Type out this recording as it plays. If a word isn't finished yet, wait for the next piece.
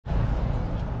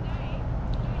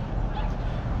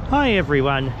Hi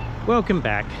everyone, welcome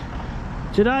back.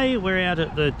 Today we're out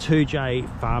at the Toodyay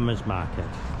Farmers Market.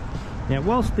 Now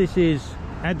whilst this is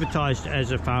advertised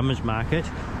as a farmers market,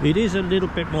 it is a little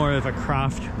bit more of a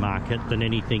craft market than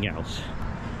anything else.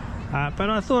 But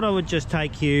I thought I would just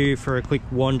take you for a quick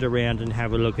wander around and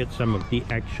have a look at some of the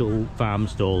actual farm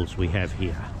stalls we have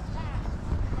here.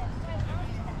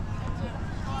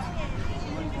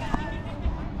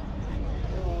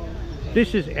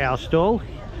 This is our stall.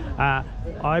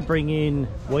 I bring in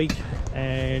wheat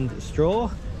and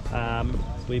straw.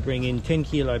 We bring in 10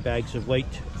 kilo bags of wheat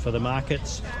for the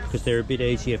markets because they're a bit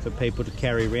easier for people to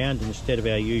carry around instead of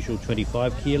our usual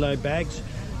 25 kilo bags,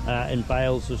 and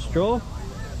bales of straw.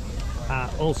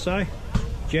 Also,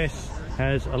 Jess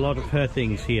has a lot of her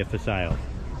things here for sale.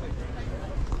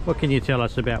 What can you tell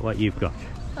us about what you've got?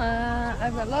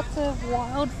 I've got lots of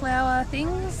wildflower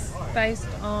things based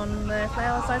on the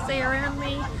flowers I see around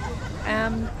me,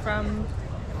 from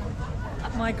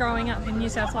my growing up in New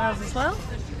South Wales as well,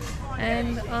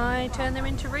 and I turn them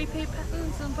into repeat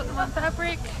patterns and put them on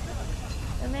fabric,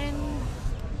 and then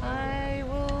I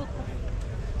will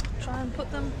try and put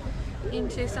them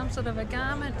into some sort of a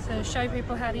garment to show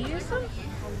people how to use them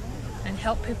and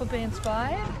help people be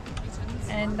inspired.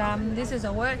 And this is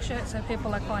a work shirt, so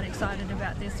people are quite excited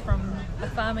about this from a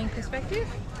farming perspective.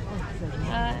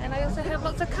 And I also have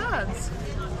lots of cards.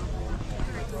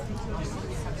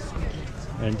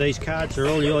 And these cards are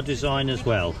all your design as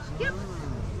well? Yep.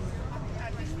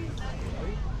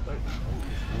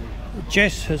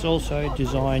 Jess has also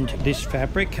designed this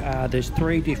fabric. There's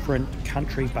 3 different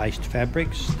country-based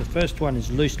fabrics. The first one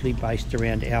is loosely based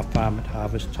around our farm at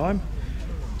harvest time.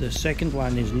 The second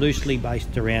one is loosely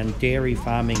based around dairy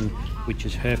farming, which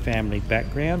is her family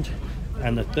background.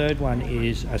 And the third one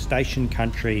is a station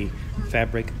country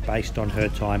fabric based on her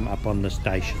time up on the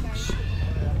stations.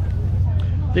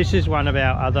 This is one of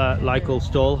our other local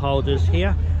stall holders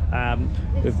here.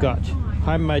 We've got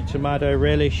homemade tomato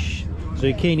relish,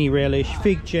 zucchini relish,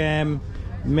 fig jam,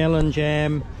 melon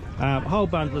jam, a whole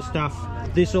bundle of stuff.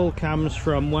 This all comes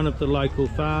from one of the local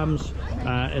farms,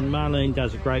 and Marlene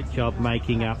does a great job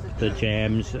making up the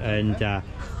jams and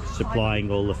supplying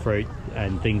all the fruit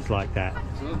and things like that.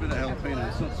 A little bit of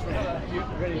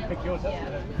jalapeno. Ready to pick yours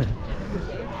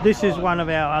up? This is one of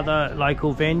our other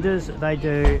local vendors. They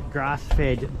do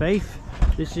grass-fed beef.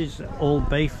 This is all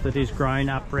beef that is grown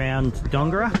up around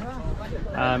Dongara,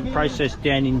 processed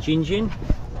down in Gingin,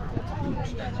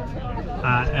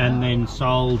 and then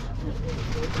sold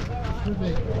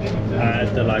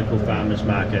at the local farmers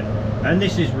market. And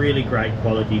this is really great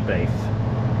quality beef.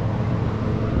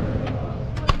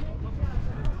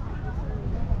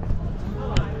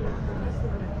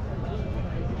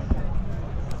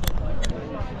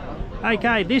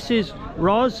 Okay, this is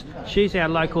Roz. She's our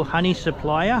local honey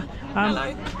supplier.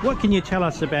 Hello. What can you tell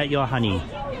us about your honey?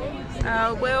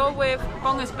 Well, we're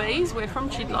Bongers Bees. We're from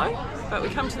Chidlow, but we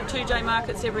come to the Toodyay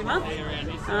markets every month.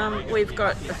 We've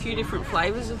got a few different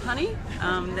flavours of honey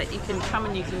that you can come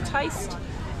and you can taste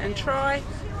and try.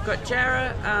 We've got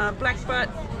Jarrah, Blackbutt,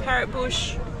 Parrot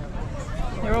Bush.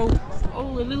 They're all a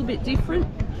little bit different.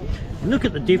 Look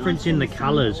at the difference in the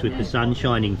colours with the sun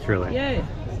shining through it. Yeah.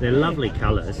 They're lovely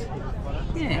colours.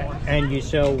 Yeah. And you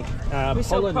sell We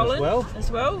sell pollen as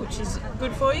well, which is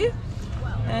good for you.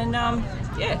 And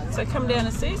yeah, so come down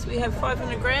and see us. We have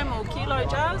 500 gram or kilo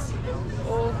jars,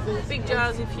 or big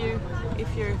jars if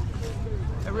you're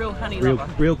a real honey lover.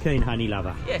 Real keen honey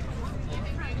lover. Yeah.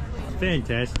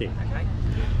 Fantastic. Okay.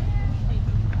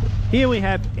 Here we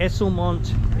have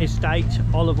Esselmont Estate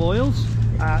olive oils.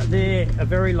 They're a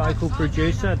very local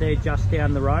producer. They're just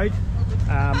down the road.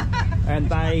 And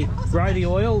they grow the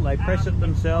oil, they press it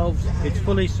themselves. It's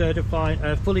fully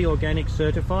certified, fully organic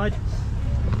certified.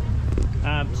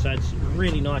 So it's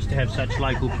really nice to have such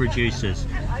local producers.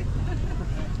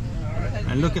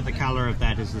 And look at the colour of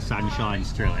that as the sun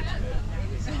shines through it.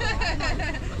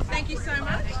 Thank you so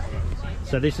much.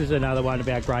 So this is another one of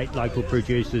our great local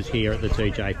producers here at the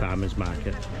Toodyay Farmers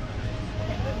Market.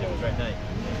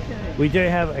 We do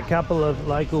have a couple of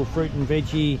local fruit and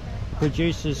veggie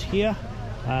producers here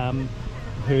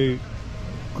who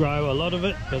grow a lot of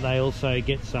it, but they also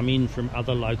get some in from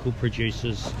other local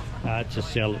producers to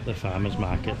sell at the farmers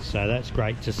market, so that's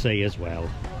great to see as well.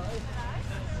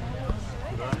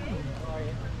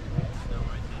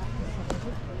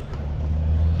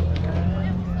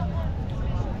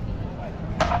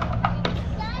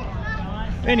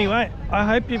 Anyway, I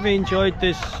hope you've enjoyed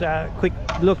this quick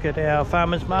look at our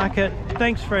farmers market.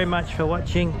 Thanks very much for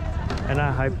watching, and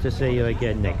I hope to see you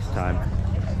again next time.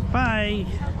 Bye!